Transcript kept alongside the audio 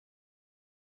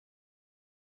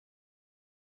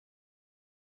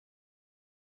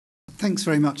Thanks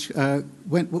very much.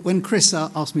 When Chris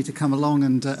asked me to come along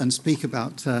and speak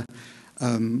about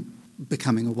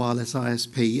becoming a wireless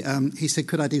ISP, he said,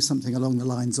 could I do something along the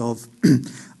lines of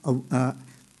the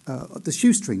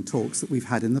shoestring talks that we've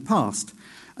had in the past?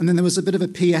 And then there was a bit of a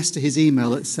PS to his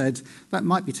email that said, that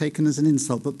might be taken as an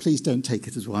insult, but please don't take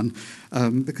it as one,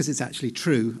 because it's actually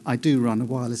true. I do run a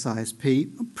wireless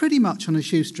ISP, pretty much on a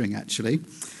shoestring, actually.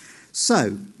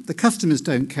 So the customers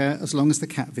don't care as long as the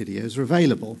cat videos are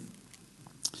available.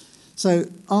 So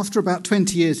after about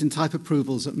 20 years in type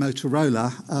approvals at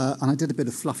Motorola, and I did a bit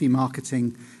of fluffy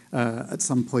marketing at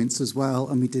some points as well,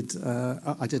 and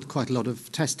I did quite a lot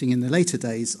of testing in the later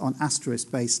days on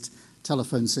asterisk-based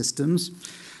telephone systems.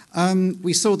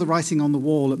 We saw the writing on the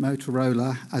wall at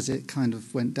Motorola as it kind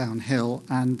of went downhill,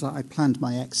 and I planned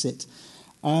my exit.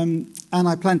 And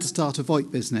I planned to start a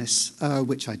VoIP business,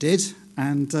 which I did,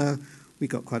 and we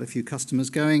got quite a few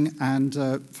customers going, and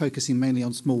focusing mainly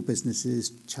on small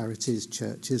businesses, charities,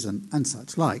 churches, and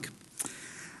such like.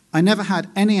 I never had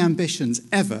any ambitions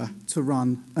ever to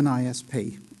run an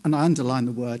ISP, and I underline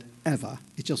the word ever.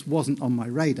 It just wasn't on my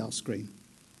radar screen.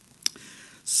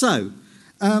 So,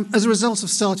 as a result of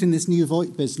starting this new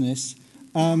VoIP business,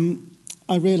 I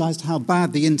realised how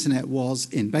bad the internet was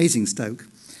in Basingstoke.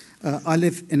 I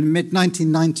live in a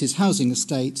mid-1990s housing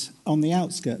estate on the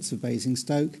outskirts of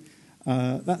Basingstoke.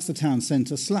 That's the town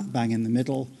centre, slap bang in the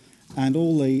middle, and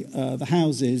all the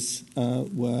houses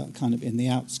were kind of in the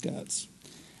outskirts.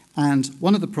 And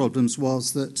one of the problems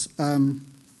was that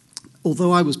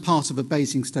although I was part of a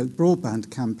Basingstoke broadband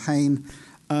campaign,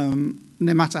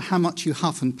 no matter how much you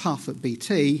huff and puff at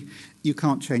BT, you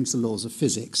can't change the laws of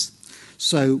physics.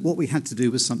 So what we had to do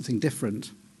was something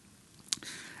different.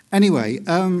 Anyway,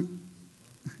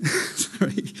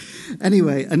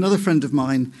 Anyway, another friend of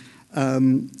mine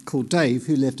called Dave,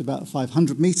 who lived about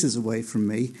 500 metres away from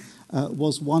me,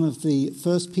 was one of the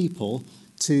first people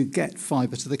to get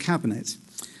fibre to the cabinet.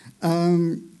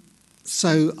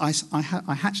 So I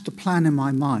hatched a plan in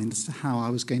my mind as to how I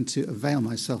was going to avail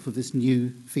myself of this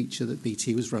new feature that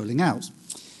BT was rolling out.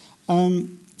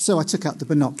 So I took out the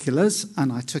binoculars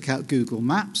and I took out Google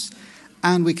Maps,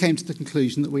 and we came to the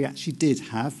conclusion that we actually did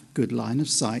have good line of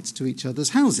sight to each other's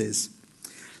houses.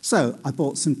 So I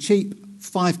bought some cheap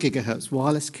 5 gigahertz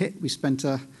wireless kit. We spent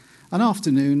an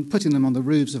afternoon putting them on the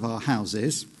roofs of our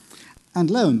houses,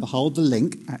 and lo and behold, the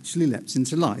link actually leapt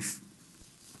into life.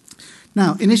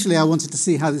 Now, initially I wanted to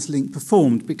see how this link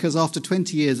performed, because after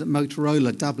 20 years at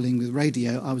Motorola dabbling with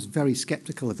radio, I was very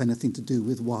sceptical of anything to do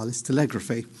with wireless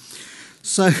telegraphy.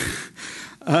 So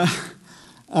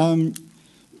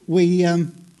we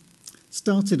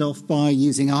started off by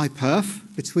using iPerf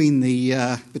between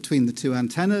the two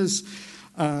antennas.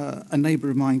 A neighbour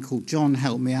of mine called John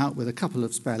helped me out with a couple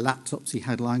of spare laptops he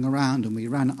had lying around, and we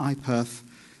ran iPerf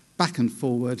back and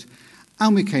forward,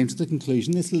 and we came to the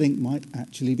conclusion this link might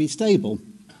actually be stable.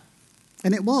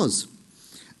 And it was.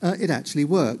 It actually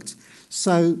worked.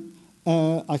 So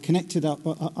I connected up,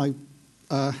 I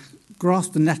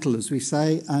grasped the nettle, as we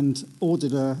say, and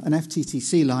ordered an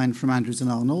FTTC line from Andrews &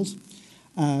 Arnold,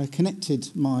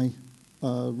 connected my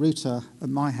router at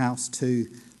my house to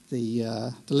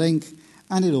the link,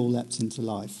 and it all leapt into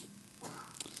life.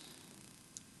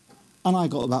 And I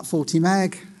got about 40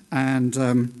 meg, and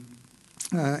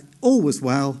all was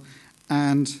well,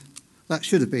 and that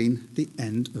should have been the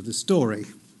end of the story.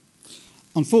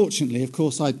 Unfortunately, of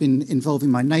course, I'd been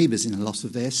involving my neighbours in a lot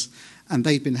of this, and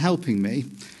they'd been helping me,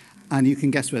 and you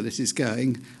can guess where this is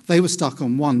going. They were stuck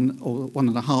on 1 or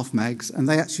 1.5 megs, and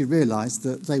they actually realised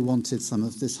that they wanted some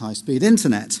of this high-speed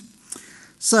internet.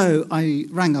 So I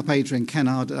rang up Adrian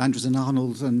Kennard at Andrews &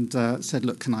 Arnold and said,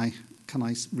 look, can I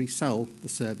resell the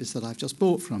service that I've just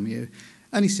bought from you?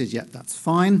 And he said, yep, that's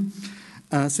fine.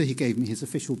 So he gave me his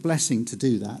official blessing to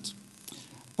do that.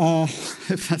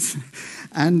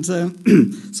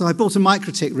 So I bought a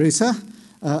MikroTik router.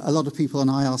 A lot of people on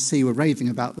IRC were raving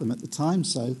about them at the time,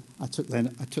 so I took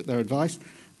their advice.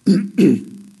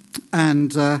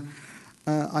 And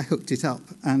I hooked it up,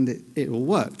 and it all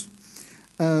worked.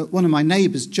 One of my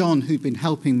neighbours, John, who'd been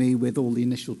helping me with all the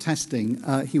initial testing,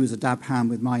 he was a dab ham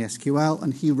with MySQL,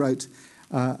 and he wrote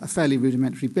a fairly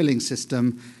rudimentary billing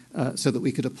system so that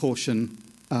we could apportion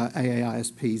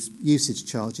AAISP's usage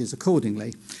charges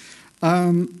accordingly.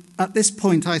 At this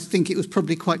point, I think it was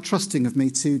probably quite trusting of me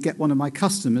to get one of my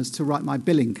customers to write my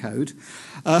billing code.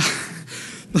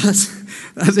 But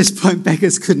at this point,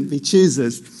 beggars couldn't be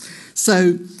choosers.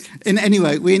 So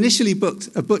anyway, we initially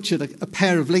butchered a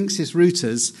pair of Linksys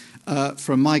routers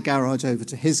from my garage over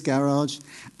to his garage,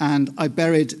 and I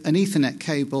buried an Ethernet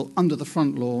cable under the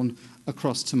front lawn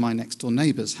across to my next-door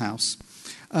neighbour's house.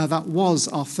 That was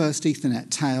our first Ethernet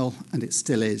tail, and it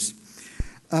still is.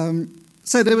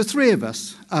 So there were 3 of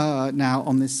us now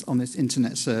on this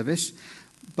internet service,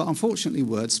 but unfortunately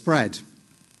word spread.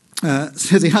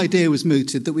 So the idea was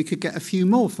mooted that we could get a few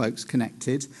more folks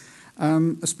connected,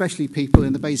 especially people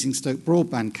in the Basingstoke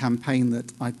broadband campaign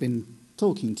that I've been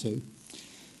talking to.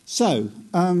 So,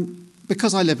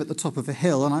 because I live at the top of a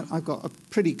hill and I've got a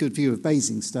pretty good view of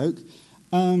Basingstoke,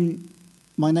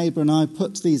 my neighbour and I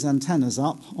put these antennas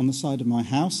up on the side of my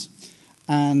house,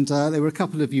 and there were a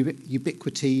couple of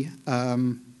ubiquity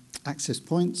access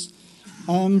points,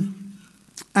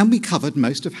 and we covered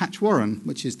most of Hatch Warren,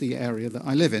 which is the area that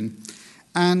I live in.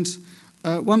 And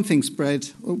one thing spread,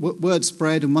 word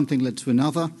spread, and one thing led to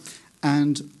another.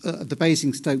 And the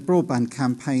Basingstoke broadband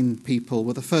campaign people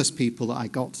were the first people that I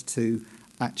got to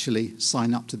actually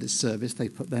sign up to this service. They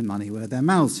put their money where their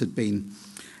mouths had been.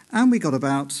 And we got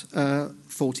about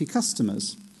 40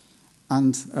 customers.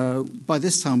 And by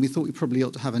this time, we thought we probably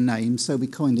ought to have a name, so we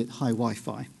coined it High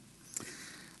Wi-Fi.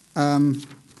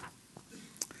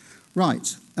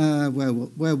 Right,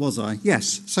 where was I?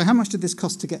 Yes, so how much did this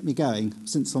cost to get me going,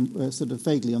 since I'm sort of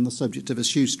vaguely on the subject of a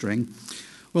shoestring?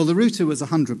 Well, the router was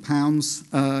 £100,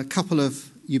 a couple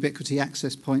of ubiquity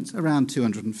access points, around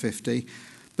 250,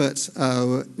 but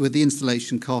with the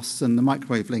installation costs and the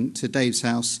microwave link to Dave's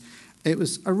house, it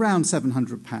was around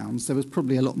 £700. There was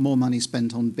probably a lot more money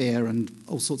spent on beer and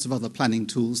all sorts of other planning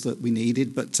tools that we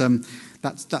needed, but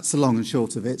that's the long and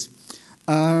short of it.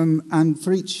 And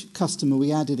for each customer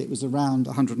we added, it was around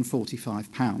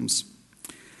 £145.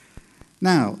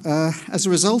 Now, as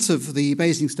a result of the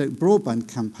Basingstoke broadband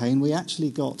campaign, we actually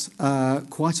got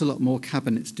quite a lot more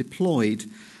cabinets deployed,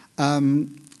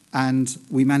 and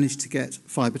we managed to get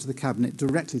fibre to the cabinet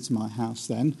directly to my house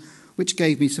then, which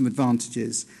gave me some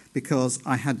advantages because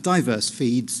I had diverse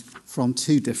feeds from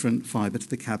 2 different fibre to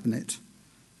the cabinet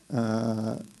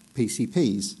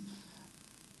PCPs.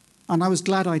 And I was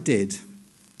glad I did,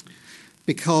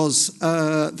 because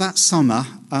that summer,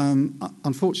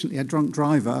 unfortunately, a drunk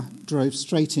driver drove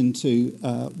straight into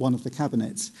one of the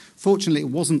cabinets. Fortunately, it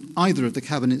wasn't either of the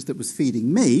cabinets that was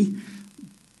feeding me,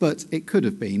 but it could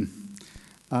have been.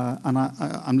 And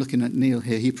I'm looking at Neil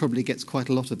here. He probably gets quite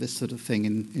a lot of this sort of thing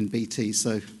in BT,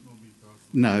 so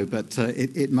no, but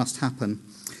it must happen.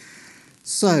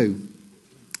 So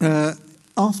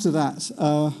after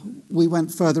that, we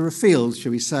went further afield,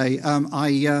 shall we say.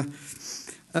 I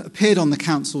appeared on the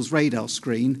council's radar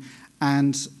screen,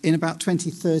 and in about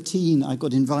 2013 I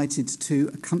got invited to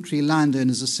a Country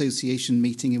Landowners Association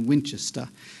meeting in Winchester.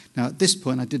 Now at this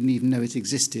point I didn't even know it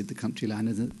existed, the Country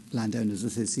Landowners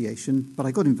Association, but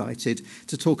I got invited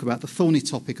to talk about the thorny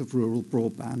topic of rural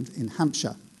broadband in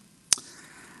Hampshire.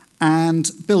 And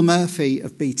Bill Murphy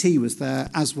of BT was there,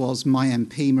 as was my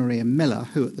MP Maria Miller,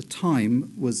 who at the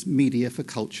time was Media for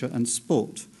Culture and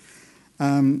Sport.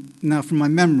 Now, from my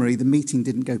memory, the meeting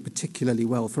didn't go particularly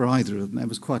well for either of them. There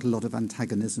was quite a lot of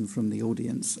antagonism from the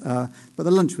audience, but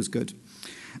the lunch was good.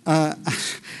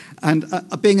 And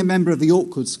being a member of the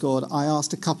Awkward Squad, I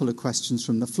asked a couple of questions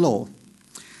from the floor.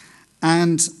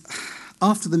 And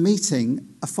after the meeting,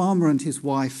 a farmer and his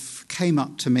wife came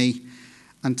up to me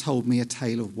and told me a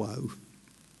tale of woe.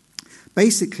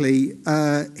 Basically,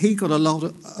 he got a lot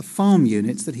of farm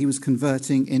units that he was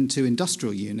converting into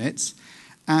industrial units,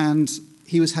 and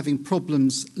he was having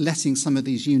problems letting some of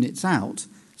these units out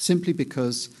simply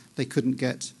because they couldn't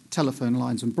get telephone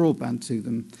lines and broadband to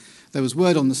them. There was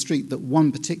word on the street that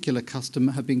one particular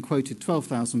customer had been quoted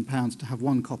 £12,000 to have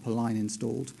one copper line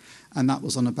installed, and that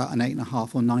was on about an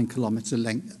 8.5 or 9 kilometre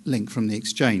link from the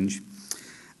exchange.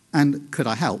 And could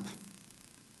I help?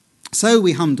 So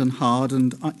we hummed and hawed,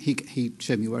 and he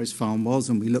showed me where his farm was,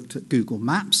 and we looked at Google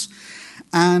Maps.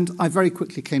 And I very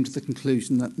quickly came to the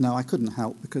conclusion that, no, I couldn't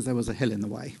help because there was a hill in the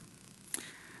way.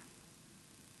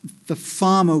 The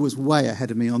farmer was way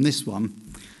ahead of me on this one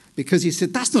because he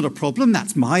said, that's not a problem,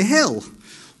 that's my hill.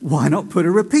 Why not put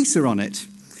a repeater on it?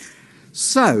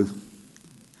 So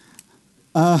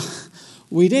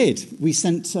we did.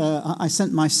 I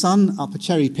sent my son up a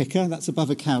cherry picker. That's above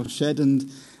a cow shed, and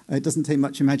it doesn't take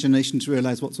much imagination to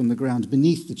realise what's on the ground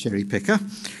beneath the cherry picker.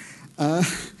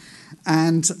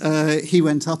 And he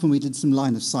went up and we did some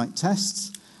line of sight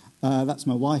tests. That's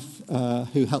my wife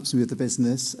who helps me with the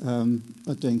business,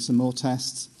 doing some more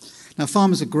tests. Now,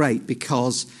 farmers are great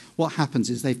because what happens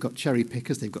is they've got cherry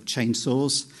pickers, they've got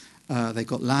chainsaws, they've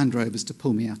got Land Rovers to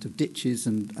pull me out of ditches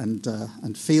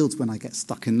and fields when I get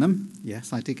stuck in them.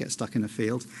 Yes, I did get stuck in a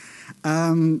field.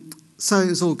 So it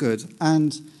was all good.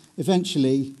 And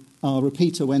eventually our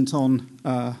repeater went on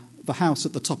the house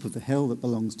at the top of the hill that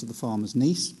belongs to the farmer's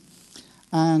niece.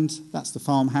 And that's the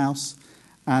farmhouse.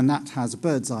 and that has a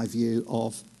bird's eye view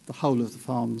of the whole of the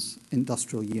farm's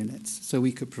industrial units, so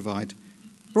we could provide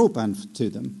broadband to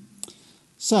them.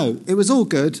 So it was all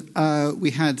good.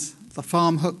 We had the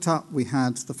farm hooked up, we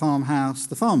had the farmhouse,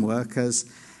 the farm workers,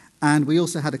 and we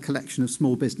also had a collection of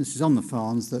small businesses on the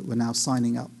farms that were now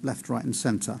signing up left, right and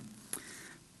centre.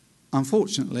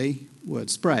 Unfortunately, word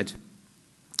spread.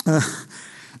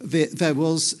 There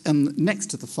was, next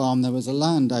to the farm, there was a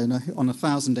landowner on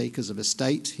 1,000 acres of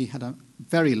estate. He had a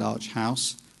very large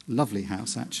house, lovely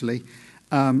house actually,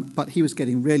 but he was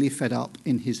getting really fed up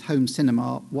in his home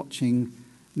cinema watching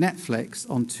Netflix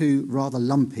on 2 rather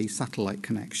lumpy satellite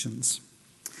connections.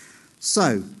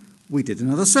 So we did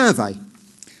another survey,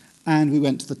 and we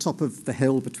went to the top of the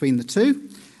hill between the two,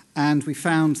 and we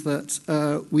found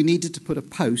that we needed to put a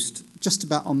post just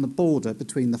about on the border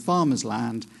between the farmer's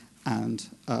land and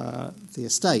the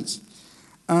estate.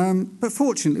 But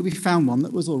fortunately, we found one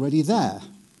that was already there.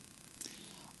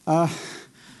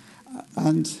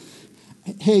 And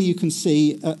here you can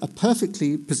see a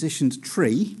perfectly positioned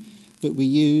tree that we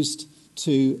used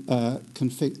to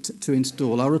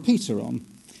install our repeater on.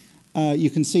 You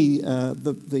can see how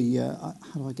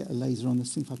do I get a laser on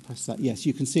this thing if I press that? Yes,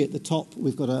 you can see at the top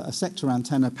we've got a sector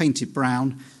antenna painted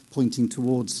brown pointing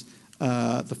towards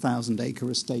the 1,000-acre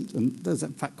estate, and there's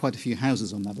in fact quite a few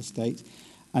houses on that estate,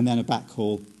 and then a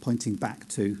backhaul pointing back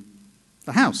to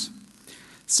the house.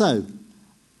 So,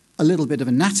 a little bit of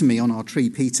anatomy on our tree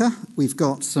peter. We've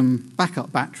got some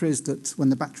backup batteries that, when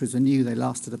the batteries were new, they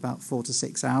lasted about 4 to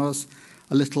 6 hours.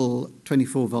 A little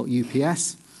 24-volt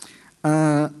UPS.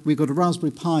 We've got a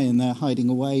Raspberry Pi in there hiding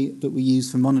away that we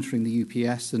use for monitoring the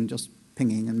UPS and just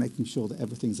pinging and making sure that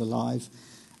everything's alive.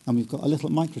 And we've got a little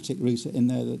MikroTik router in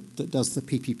there that does the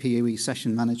PPPoE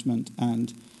session management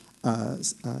and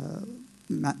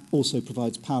also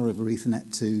provides power over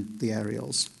Ethernet to the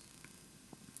aerials.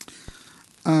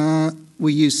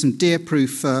 We used some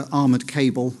deer-proof armoured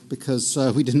cable because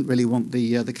we didn't really want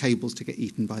the cables to get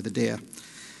eaten by the deer.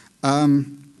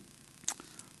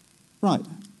 Right,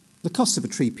 the cost of a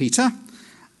tree peter.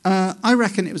 I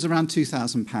reckon it was around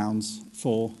 £2,000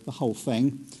 for the whole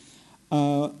thing.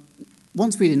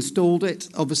 Once we'd installed it,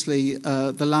 obviously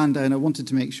the landowner wanted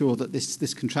to make sure that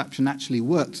this contraption actually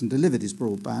worked and delivered his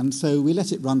broadband, so we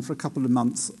let it run for a couple of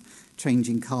months,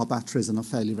 changing car batteries on a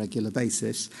fairly regular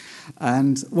basis.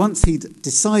 And once he'd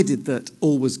decided that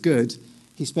all was good,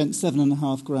 he spent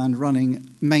 £7,500 running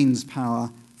mains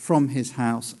power from his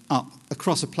house up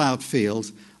across a ploughed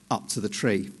field up to the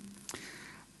tree.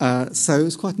 So it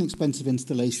was quite an expensive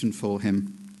installation for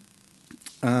him.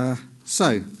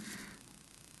 So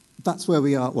that's where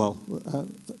we are. Well,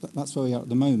 that's where we are at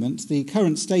the moment. The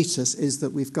current status is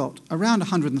that we've got around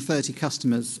 130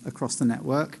 customers across the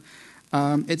network.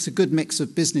 It's a good mix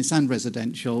of business and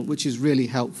residential, which is really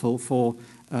helpful for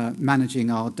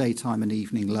managing our daytime and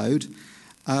evening load.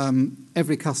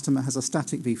 Every customer has a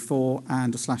static V4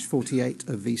 and a /48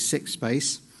 of V6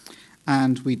 space,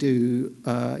 and we do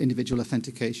individual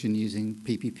authentication using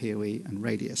PPPoE and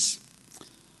Radius.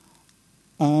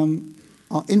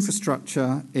 Our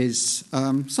infrastructure is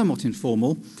somewhat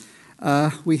informal.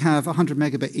 We have 100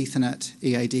 megabit Ethernet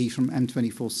EAD from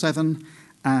M24/7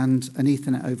 and an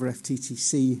Ethernet over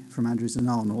FTTC from Andrews and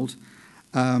Arnold.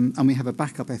 And we have a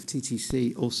backup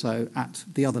FTTC also at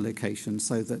the other location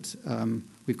so that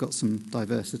we've got some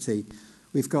diversity.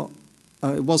 We've got,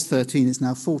 it was 13, it's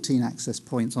now 14 access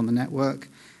points on the network,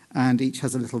 and each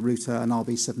has a little router, an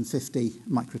RB750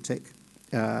 MikroTik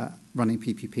running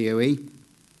PPPoE.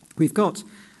 We've got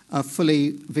a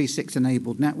fully V6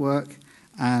 enabled network,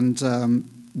 and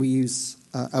we use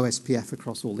OSPF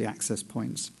across all the access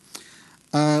points.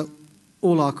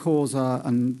 All our cores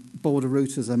and border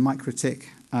routers are MikroTik.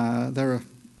 They're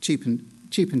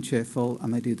cheap and cheerful,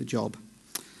 and they do the job.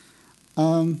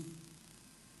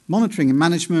 Monitoring and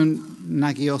management,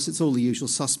 Nagios, it's all the usual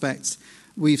suspects.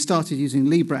 We've started using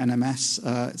Libra NMS.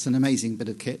 It's an amazing bit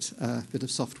of kit, bit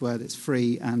of software that's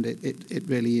free, and it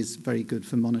really is very good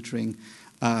for monitoring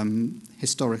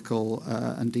historical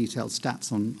and detailed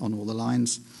stats on all the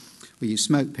lines. We use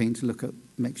SmokePing to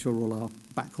make sure all our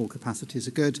backhaul capacities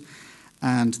are good.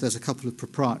 And there's a couple of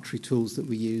proprietary tools that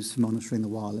we use for monitoring the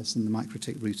wireless and the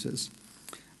MikroTik routers.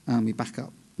 We back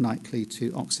up nightly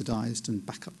to oxidized and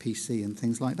backup PC and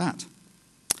things like that.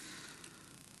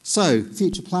 So,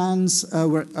 future plans.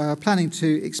 We're planning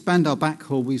to expand our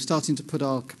backhaul. We're starting to put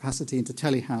our capacity into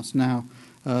Telehouse now.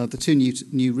 The two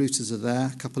new routers are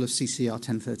there, a couple of CCR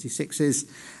 1036s,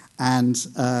 and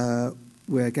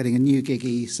we're getting a new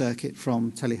GigE circuit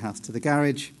from Telehouse to the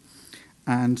garage,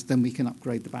 and then we can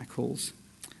upgrade the backhauls.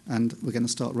 and we're going to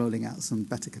start rolling out some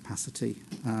better capacity.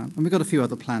 And we've got a few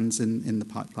other plans in the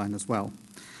pipeline as well.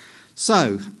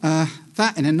 So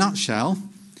that, in a nutshell,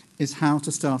 is how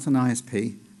to start an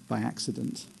ISP by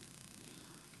accident.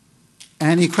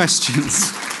 Any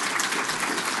questions?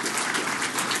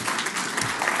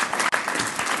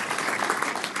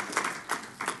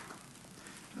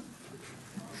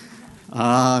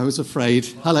 I was afraid.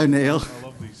 Hello, Neil. I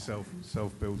love these self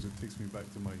builds. It takes me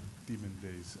back to my demon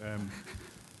days.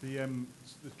 The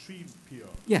tree, Peter.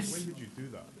 Yes. When did you do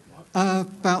that?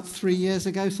 About 3 years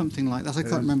ago, something like that. I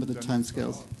can't remember the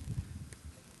timescales.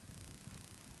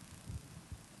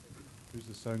 Who's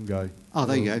the sound guy? Oh,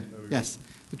 there you go. Yes.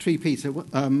 The tree, Peter.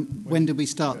 When did we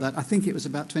start that? I think it was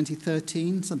about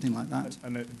 2013, something like that.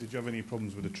 And did you have any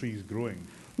problems with the trees growing?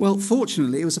 Well,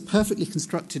 fortunately, it was a perfectly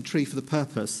constructed tree for the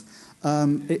purpose.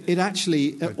 It actually...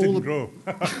 It didn't grow.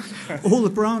 all the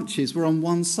branches were on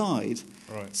one side.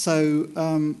 Right. So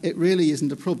it really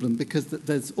isn't a problem because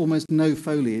there's almost no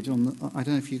foliage on the... I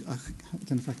don't know if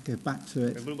I can go back to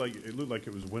it. It looked like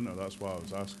it was winter. That's why I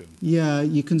was asking. Yeah,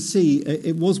 you can see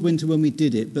it was winter when we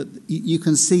did it, but you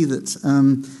can see that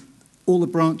all the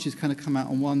branches kind of come out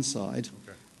on one side.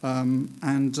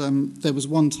 Okay. There was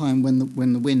one time when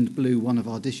the wind blew one of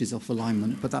our dishes off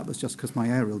alignment, but that was just because my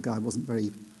aerial guy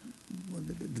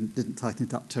didn't tighten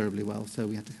it up terribly well, so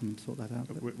we had to come and sort that out.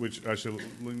 Which actually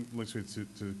links me to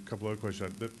a couple of other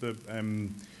questions.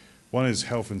 One is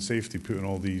health and safety, putting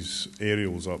all these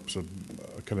aerials up, so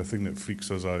a kind of thing that freaks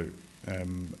us out.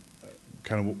 Kind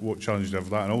of what challenge do you have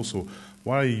with that? And also,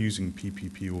 why are you using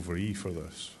PPP over E for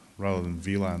this, rather than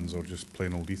VLANs or just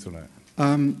plain old Ethernet?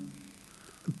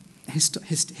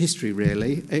 History,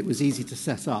 really. It was easy to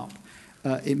set up.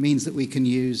 It means that we can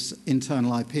use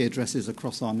internal IP addresses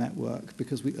across our network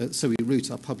because we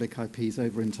route our public IPs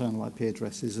over internal IP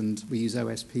addresses, and we use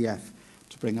OSPF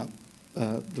to bring up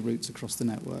the routes across the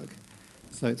network.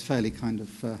 So it's fairly kind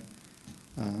of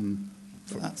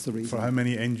that's the reason. For how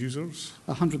many end users?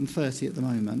 130 at the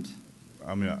moment.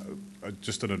 I mean,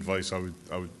 just an advice, I would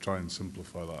try and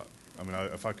simplify that. I mean,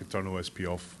 if I could turn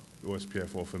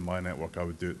OSPF off in my network, I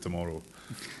would do it tomorrow.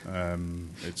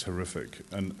 It's horrific,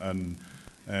 and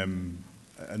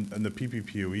the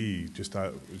PPPoE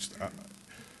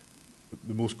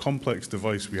the most complex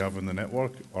device we have in the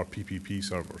network are PPP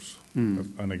servers,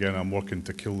 and again, I'm working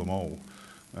to kill them all,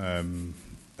 and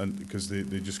because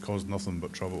they just cause nothing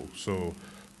but trouble. So,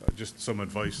 just some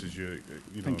advice as you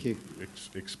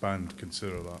expand,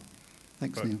 consider that.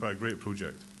 Thanks, Neil. But a great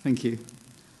project. Thank you.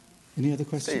 Any other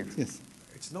questions? Steve. Yes.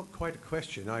 It's not quite a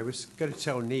question. I was going to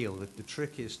tell Neil that the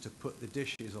trick is to put the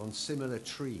dishes on similar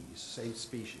trees, same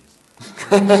species.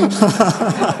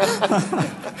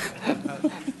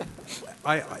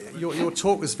 Your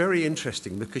talk was very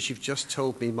interesting because you've just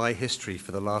told me my history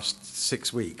for the last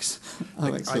 6 weeks.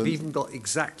 Oh, I've even got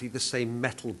exactly the same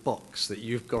metal box that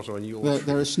you've got on your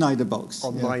They're a Schneider box.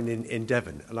 On mine in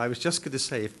Devon. And I was just going to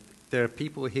say, if there are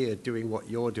people here doing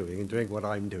what you're doing and doing what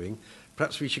I'm doing,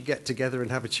 perhaps we should get together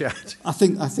and have a chat. I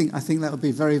think that would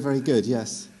be very, very good,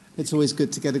 yes. It's always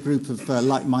good to get a group of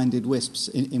like-minded wisps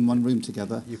in one room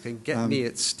together. You can get me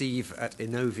at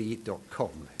steve@innovi.com.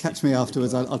 Catch me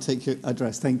afterwards. I'll take your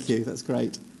address. Thank you. That's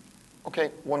great.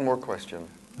 Okay, one more question.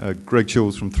 Greg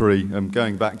Chills from 3.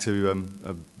 Going back to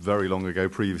a very long ago,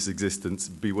 previous existence,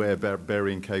 beware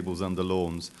burying cables under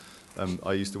lawns.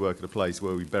 I used to work at a place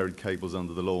where we buried cables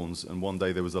under the lawns, and one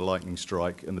day there was a lightning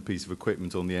strike, and the piece of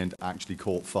equipment on the end actually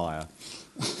caught fire.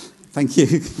 Thank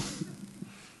you.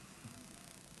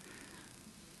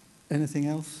 Anything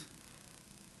else?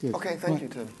 Good. Okay, thank you,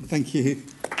 Tim. Thank you.